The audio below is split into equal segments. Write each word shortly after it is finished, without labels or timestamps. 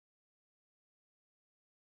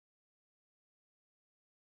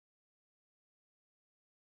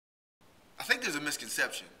think there's a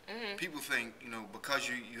misconception. People think, you know, because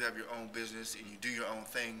you have your own business and you do your own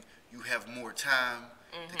thing, you have more time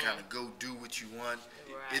to kind of go do what you want.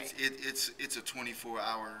 Right. It's a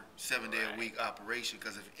 24-hour, 7-day-a-week operation.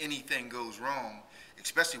 Because if anything goes wrong,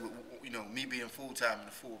 especially with, you know, me being full time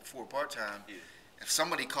and four part time, if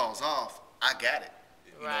somebody calls off, I got it.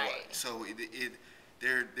 You know, so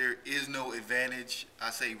there is no advantage,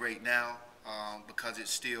 I say right now, because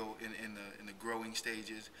it's still in the growing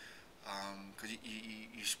stages. Because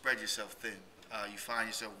you spread yourself thin. You find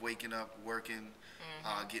yourself waking up, working,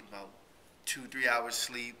 getting about 2-3 hours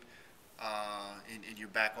sleep, and you're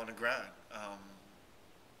back on the grind.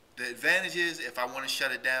 The advantage is if I want to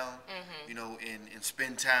shut it down, you know, and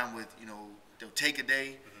spend time with, you know, they'll take a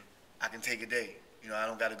day, I can take a day. You know, I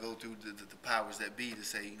don't got to go through the powers that be to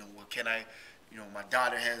say, you know, well, can I, you know, my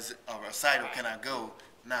daughter has a recital, can I go?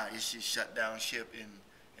 Nah, it's just shut down ship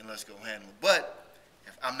and let's go handle it. But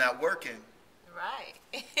if I'm not working,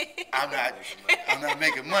 I'm not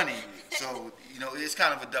making money. So, you know, it's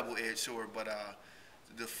kind of a double-edged sword. But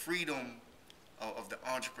the freedom of the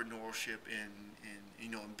entrepreneurship and you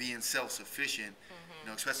know, and being self-sufficient, you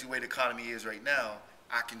know, especially the way the economy is right now,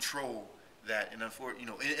 I control that. And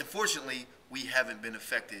unfortunately, we haven't been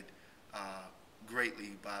affected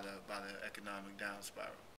greatly by the economic down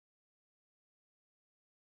spiral.